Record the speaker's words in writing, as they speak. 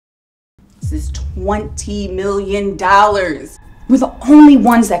This is $20 million. We're the only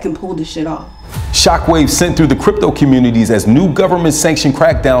ones that can pull this shit off. Shockwaves sent through the crypto communities as new government-sanctioned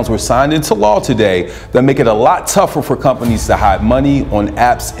crackdowns were signed into law today that make it a lot tougher for companies to hide money on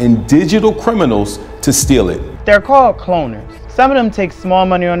apps and digital criminals to steal it. They're called cloners. Some of them take small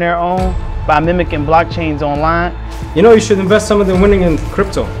money on their own by mimicking blockchains online. You know, you should invest some of the winning in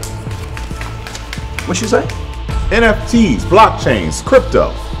crypto. What you say? NFTs, blockchains,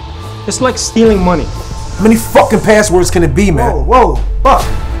 crypto. It's like stealing money. How many fucking passwords can it be, man? Whoa, Buck.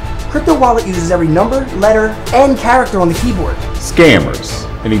 Crypto wallet uses every number, letter, and character on the keyboard. Scammers,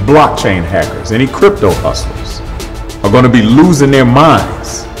 any blockchain hackers, any crypto hustlers are going to be losing their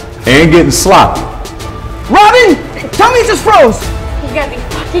minds and getting sloppy. Robin, tell me it just froze. You gotta be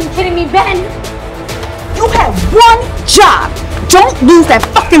fucking kidding me, Ben. You have one job. Don't lose that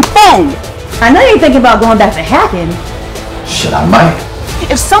fucking phone. I know you're thinking about going back to hacking. Shit, I might.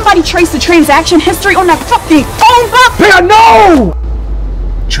 If somebody traced the transaction history on that fucking phone book, I know!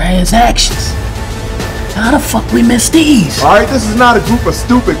 Transactions. How the fuck we missed these? All right, this is not a group of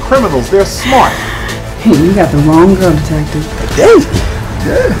stupid criminals. They're smart. Hey, you got the wrong girl, detective. Yeah.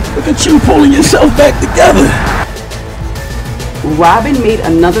 Look at you pulling yourself back together. Robin made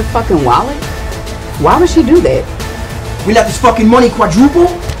another fucking wallet? Why would she do that? We let this fucking money quadruple,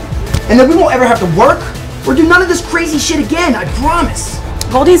 and then we won't ever have to work or do none of this crazy shit again, I promise.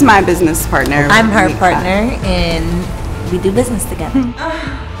 Goldie's my business partner. I'm her partner, and we do business together.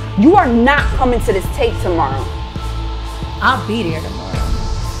 You are not coming to this tape tomorrow. I'll be there tomorrow.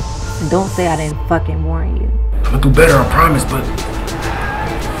 And don't say I didn't fucking warn you. I'm gonna do better, I promise, but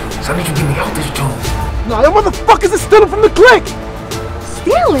so I need you to get me out this joint. Nah, them motherfuckers are stealing from the clique.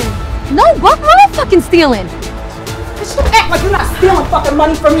 Stealing? No, Buck, we're fucking stealing. Bitch, don't act like you're not stealing fucking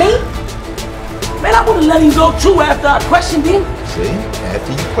money from me. Man, I would've let him go too after I questioned him. See,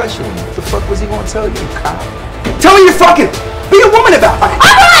 after you question him, what the fuck was he going to tell you, cop? Tell me you're fucking. Be a woman about it.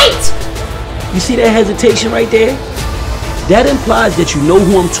 All right! You see that hesitation right there? That implies that you know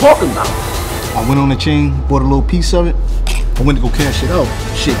who I'm talking about. I went on the chain, bought a little piece of it. I went to go cash it out.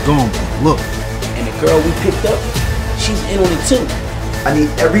 Shit gone, look. And the girl we picked up, she's in on it too. I need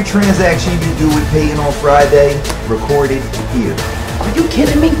every transaction you do with Peyton on Friday recorded here. Are you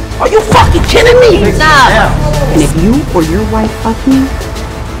kidding me? Are you fucking kidding me? Stop! And if you or your wife fuck me,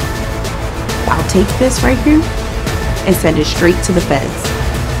 I'll take this right here and send it straight to the feds.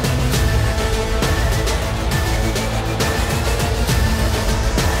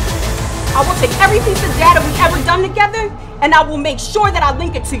 I will take every piece of data we've ever done together, and I will make sure that I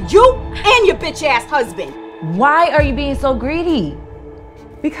link it to you and your bitch-ass husband. Why are you being so greedy?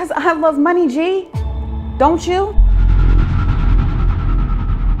 Because I love money, G. Don't you?